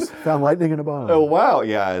fun. Found lightning in a bottle. Oh, wow.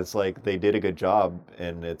 Yeah, it's like they did a good job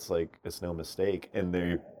and it's like, it's no mistake. And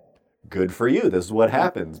they're good for you. This is what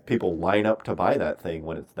happens. People line up to buy that thing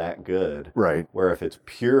when it's that good. Right. Where if it's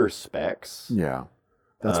pure specs. Yeah.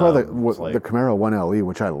 That's why the like, Camaro 1LE,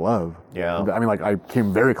 which I love. Yeah. I mean, like, I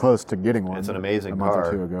came very close to getting one. It's an amazing a month car.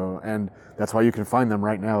 or two ago. And that's why you can find them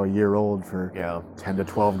right now, a year old, for 10 to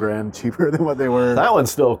 12 grand cheaper than what they were. That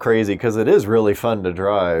one's still crazy because it is really fun to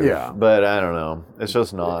drive. Yeah. But I don't know. It's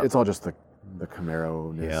just not. It's all just the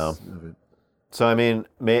Camaro-ness of it. So, I mean,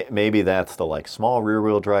 maybe that's the, like, small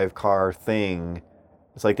rear-wheel drive car thing.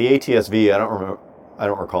 It's like the ATS-V, I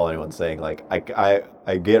don't recall anyone saying, like,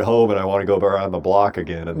 I get home and I want to go around the block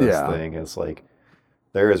again in this thing. It's like,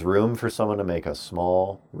 there is room for someone to make a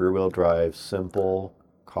small rear-wheel drive, simple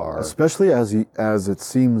car. Especially as it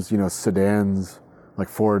seems, you know, sedans, like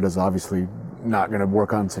Ford is obviously not going to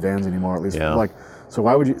work on sedans anymore, at least. Yeah. Like, so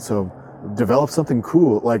why would you, develop something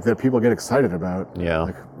cool, like, that people get excited about. Yeah.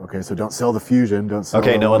 Like, okay, so don't sell the Fusion, don't sell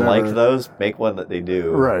Okay, the no one whatever. liked those? Make one that they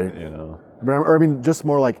do. Right. You know. Or I mean, just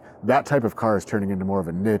more like that type of car is turning into more of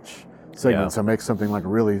a niche segment. Yeah. So make something like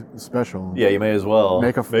really special. Yeah, you may as well.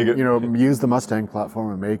 Use the Mustang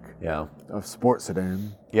platform and make a sport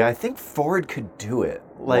sedan. Yeah, I think Ford could do it.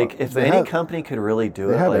 Like, Well, if any company could really do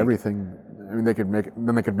it. They have like, everything. I mean, they could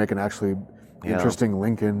make an actually interesting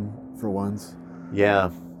Lincoln for once. Yeah,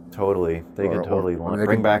 totally. They could totally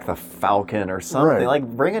bring back the Falcon or something. Right. Like,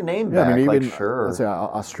 bring a name back. I mean, even, sure. let's say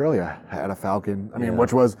Australia had a Falcon. I mean,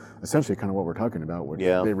 which was essentially kind of what we're talking about. Which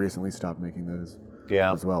they recently stopped making those.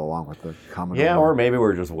 Yeah. As well, along with the Commodore. Yeah, or maybe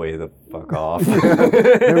we're just way the fuck off. Maybe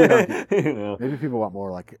people want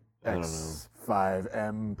more like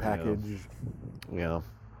X5M package. Yeah.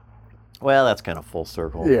 Well, that's kind of full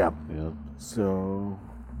circle. Yeah. Yeah. So,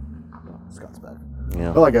 Scott's back.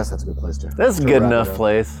 Yeah. Well, I guess that's a good place to. That's a good enough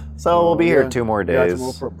place. So we'll be here 2 more days.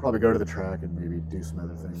 Yeah, we'll probably go to the track and maybe do some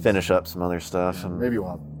other things. Finish up some other stuff. And maybe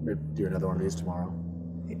we'll do another one of these tomorrow.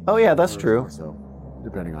 Oh yeah, that's true. So,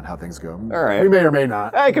 depending on how things go. All right. We may or may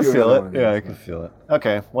not. I can feel it. Yeah, I can feel it.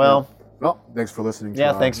 Okay. Well. Well, thanks for listening.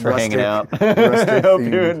 Yeah, thanks for hanging out. I hope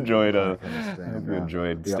you enjoyed.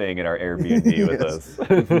 Staying at our Airbnb with us.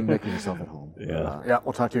 Making yourself at home. Yeah. Yeah.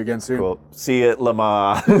 We'll talk to you again soon. Cool. See you at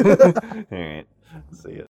Lamar. All right.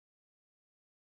 See ya.